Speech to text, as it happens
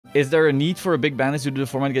is there a need for a big ban list due to the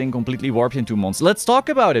format getting completely warped in 2 months? Let's talk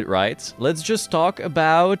about it, right? Let's just talk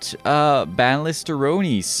about ban list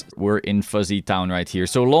Teronies. We're in Fuzzy Town right here.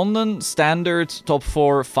 So London, Standard, top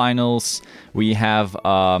 4, finals. We have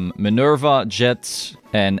Minerva, Jet,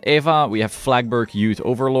 and Eva. We have Flagberg, Youth,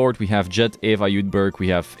 Overlord. We have Jet, Eva, Youthberg. We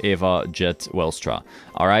have Eva, Jet, Welstra.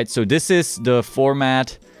 Alright, so this is the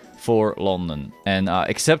format for London. And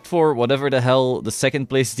except for whatever the hell the second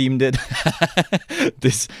place team did,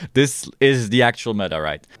 this is the actual meta,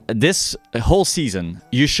 right? This whole season,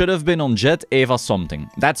 you should have been on Jet, Eva, something.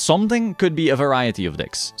 That something could be a variety of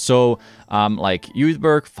decks. So, like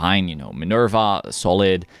Youthberg, fine, you know, Minerva,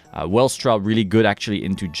 solid. Welstra, really good actually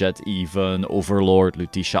into Jet even, Overlord,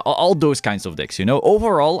 Lutetia, all those kinds of decks, you know?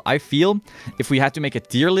 Overall, I feel if we had to make a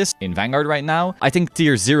tier list in Vanguard right now, I think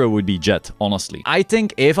tier 0 would be Jet, honestly. I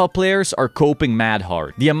think Eva players are coping mad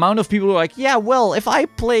hard. The amount of people who are like, yeah, well, if I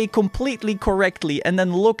play completely correctly and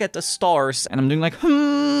then look at the stars and I'm doing like,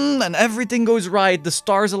 and everything goes right, the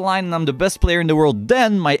stars align and I'm the best player in the world,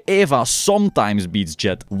 then my Eva sometimes beats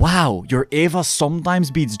Jet. Wow, your Eva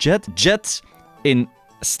sometimes beats Jet? Jet in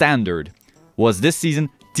Standard was this season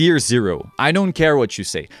tier 0. I don't care what you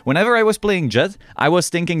say. Whenever I was playing Jet, I was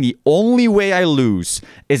thinking the only way I lose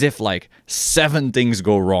is if like 7 things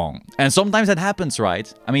go wrong. And sometimes that happens,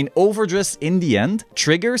 right? I mean, Overdress in the end,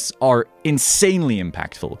 triggers are insanely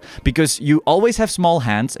impactful because you always have small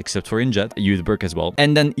hands, except for in Jet, Youthberg as well.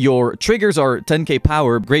 And then your triggers are 10k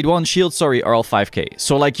power, grade 1 shield, sorry, are all 5k.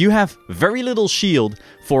 So like you have very little shield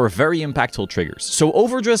for very impactful triggers. So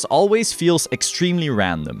Overdress always feels extremely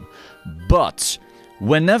random. But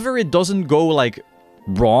whenever it doesn't go like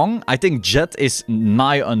wrong, I think Jet is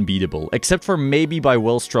nigh unbeatable, except for maybe by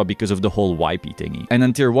Welstra because of the whole YP thingy. And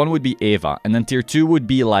then tier 1 would be Eva, and then tier 2 would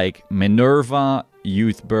be like Minerva,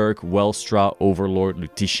 Youthberg, Welstra, Overlord,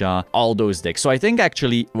 Lutetia, all those decks. So I think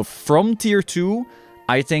actually from tier 2,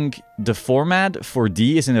 I think the format for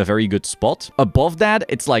D is in a very good spot. Above that,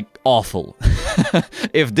 it's like awful.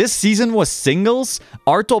 If this season was singles,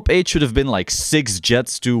 our top 8 should have been like 6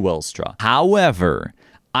 Jets, 2 Welstra. However,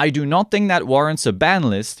 I do not think that warrants a ban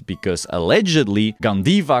list because allegedly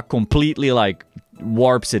Gandiva completely like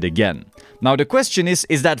warps it again. Now the question is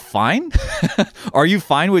that fine? Are you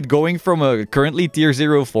fine with going from a currently tier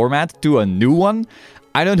 0 format to a new one?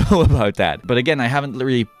 I don't know about that. But again, I haven't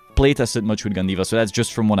really playtested much with Gandiva, so that's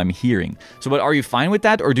just from what I'm hearing. So, but are you fine with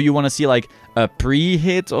that? Or do you want to see like a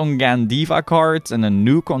pre-hit on Gandiva cards and a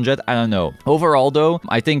nuke on Jet? I don't know. Overall though,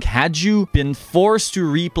 I think had you been forced to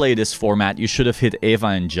replay this format, you should have hit Eva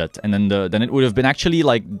and Jet, and then it would have been actually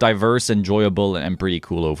like diverse, enjoyable, and pretty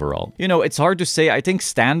cool overall. You know, it's hard to say. I think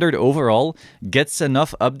Standard overall gets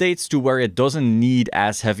enough updates to where it doesn't need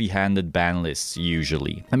as heavy-handed ban lists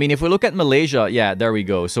usually. I mean, if we look at Malaysia, yeah, there we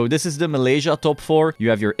go. So this is the Malaysia top 4. You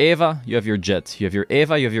have your Eva, you have your Jet, you have your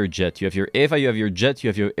Eva, you have your Jet, you have your Eva, you have your Jet, you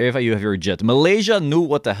have your Eva, you have your Jet. Malaysia knew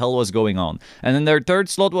what the hell was going on. And then their third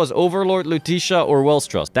slot was Overlord, Lutetia, or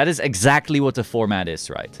Welstra. That is exactly what the format is,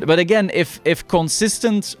 right? But again, if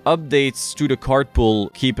consistent updates to the card pool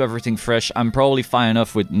keep everything fresh, I'm probably fine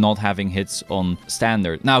enough with not having hits on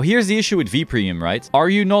Standard. Now, here's the issue with V Premium, right? Are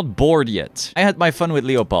you not bored yet? I had my fun with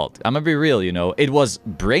Leopold. I'm gonna be real, you know. It was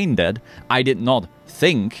brain dead. I did not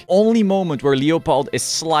think. Only moment where Leopold is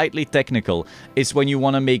slightly technical is when you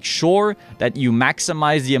want to make sure that you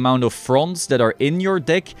maximize the amount of fronts that are in your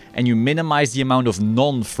deck and you minimize the amount of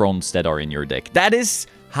non-fronts that are in your deck. That is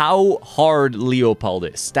how hard Leopold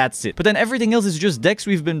is. That's it. But then everything else is just decks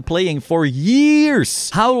we've been playing for years.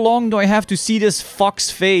 How long do I have to see this Fox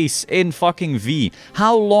face in fucking V?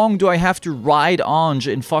 How long do I have to ride Ange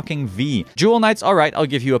in fucking V? Jewel Knights, alright, I'll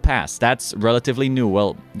give you a pass. That's relatively new.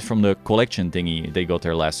 Well, from the collection thingy, they got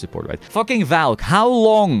their last support, right? Fucking Valk, how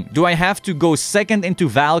long do I have to go second into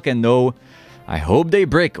Valk and know I hope they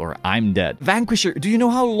break or I'm dead? Vanquisher, do you know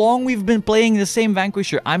how long we've been playing the same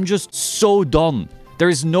Vanquisher? I'm just so done. There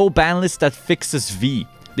is no ban list that fixes V.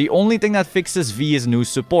 The only thing that fixes V is new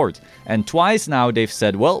support. And twice now they've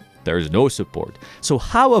said, well, there's no support. So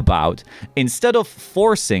how about, instead of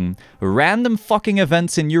forcing random fucking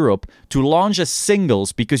events in Europe to launch as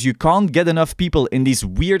singles because you can't get enough people in these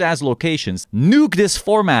weird-ass locations, nuke this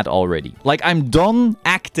format already. Like, I'm done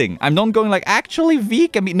acting. I'm done going like, actually, V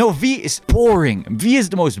can be... No, V is boring. V is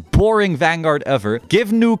the most boring Vanguard ever.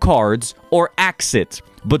 Give new cards or axe it.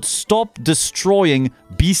 But stop destroying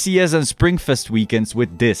BCS and Springfest weekends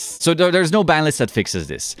with this. So there's no ban list that fixes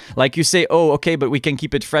this. Like you say, oh, okay, but we can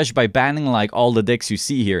keep it fresh by banning like all the decks you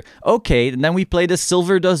see here. Okay, then we play the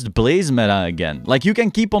Silver Dust Blaze meta again. Like you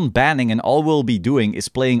can keep on banning and all we'll be doing is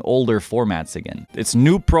playing older formats again. It's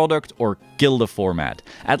new product or kill the format.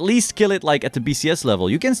 At least kill it like at the BCS level.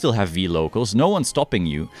 You can still have V locals, no one's stopping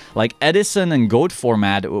you. Like Edison and Goat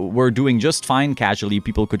format were doing just fine casually,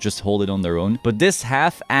 people could just hold it on their own. But this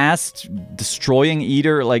half-assed destroying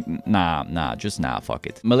Eater, like, just fuck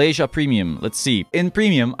it. Malaysia Premium, let's see. In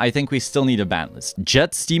Premium, I think we still need a ban list.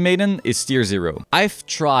 Jet Steam Maiden is tier 0. I've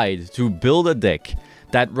tried to build a deck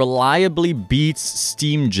that reliably beats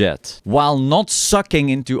Steam Jet while not sucking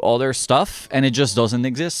into other stuff, and it just doesn't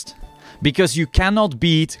exist. Because you cannot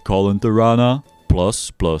beat Colin Tirana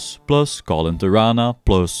plus, Colin Tirana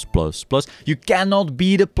plus. You cannot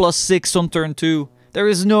beat a +6 on turn 2. There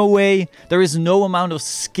is no way. There is no amount of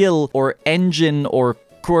skill or engine or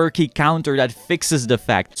quirky counter that fixes the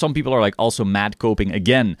fact. Some people are like also mad coping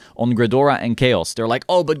again on Gridora and Chaos. They're like,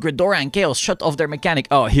 oh, but Gridora and Chaos shut off their mechanic.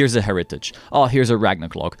 Oh, here's a Heritage. Oh, here's a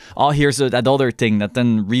Ragnarok. Oh, here's that other thing that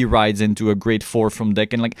then re-rides into a Great 4 from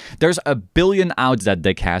deck. And like, there's a billion outs that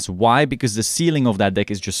deck has. Why? Because the ceiling of that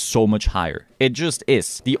deck is just so much higher. It just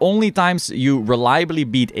is. The only times you reliably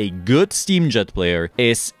beat a good Steam Jet player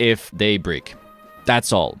is if they break.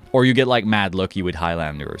 That's all. Or you get like mad lucky with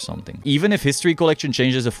Highlander or something. Even if History Collection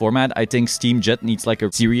changes the format, I think Steam Jet needs like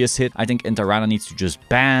a serious hit. I think Enterana needs to just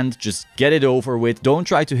ban, just get it over with. Don't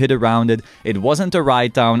try to hit around it. It wasn't a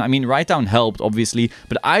Ride Down. I mean, Ride Down helped, obviously.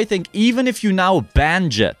 But I think even if you now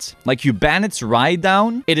ban Jet, like you ban its Ride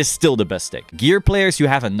Down, it is still the best deck. Gear players, you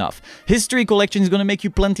have enough. History Collection is going to make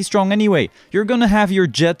you plenty strong anyway. You're going to have your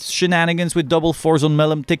Jet shenanigans with double 4s on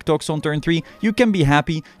Melem, TikToks on turn 3. You can be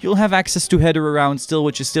happy. You'll have access to header around still,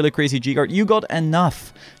 which is still a crazy G-card. You got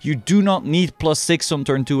enough. You do not need +6 on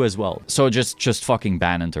turn 2 as well. So just fucking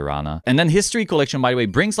ban Enterana. And then History Collection, by the way,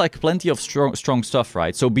 brings like plenty of strong stuff,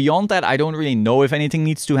 right? So beyond that, I don't really know if anything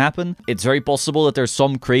needs to happen. It's very possible that there's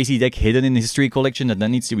some crazy deck hidden in History Collection that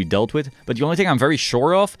then needs to be dealt with. But the only thing I'm very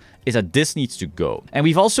sure of is that this needs to go. And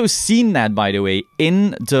we've also seen that, by the way,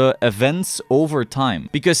 in the events over time.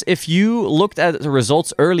 Because if you looked at the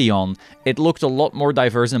results early on, it looked a lot more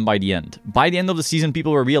diverse than by the end. By the end of the season,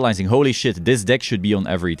 people were realizing, holy shit, this deck should be on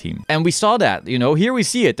every team. And we saw that, you know, here we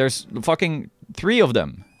see it. There's fucking 3 of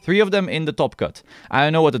them. 3 of them in the top cut. I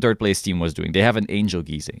don't know what the third place team was doing. They have an Angel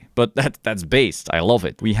Gise, but that's based. I love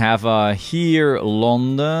it. We have here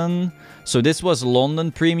London. So this was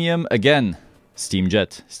London Premium. Again, Steam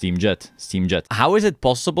Jet, Steam Jet, Steam Jet. How is it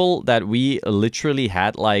possible that we literally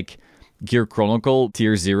had like Gear Chronicle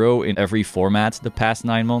tier 0 in every format the past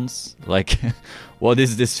 9 months? Like, what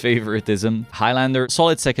is this favoritism? Highlander,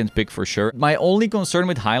 solid second pick for sure. My only concern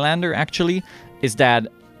with Highlander actually is that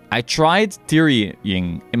I tried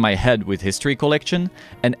theorying in my head with History Collection,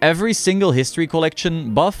 and every single History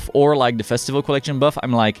Collection buff or like the Festival Collection buff,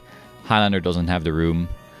 I'm like, Highlander doesn't have the room.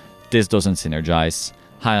 This doesn't synergize.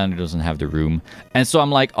 Highlander doesn't have the room. And so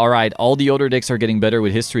I'm like, all right, all the other decks are getting better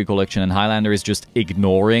with History Collection and Highlander is just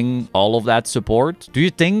ignoring all of that support. Do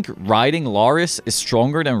you think riding Loris is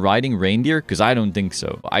stronger than riding Reindeer? Because I don't think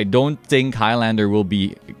so. I don't think Highlander will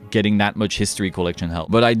be getting that much History Collection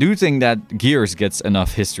help. But I do think that Gears gets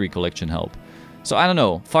enough History Collection help. So I don't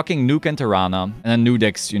know, fucking nuke and Tirana, and then new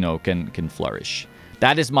decks, you know, can flourish.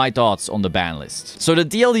 That is my thoughts on the ban list. So the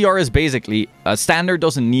TLDR is basically, Standard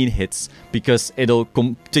doesn't need hits because it'll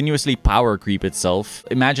continuously power creep itself.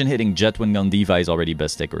 Imagine hitting Jet when Gandiva is already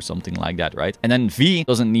best deck or something like that, right? And then V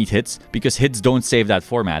doesn't need hits because hits don't save that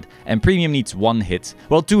format. And Premium needs 1 hit.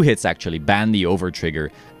 Well, 2 hits actually. Ban the Overtrigger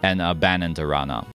and ban Enterana.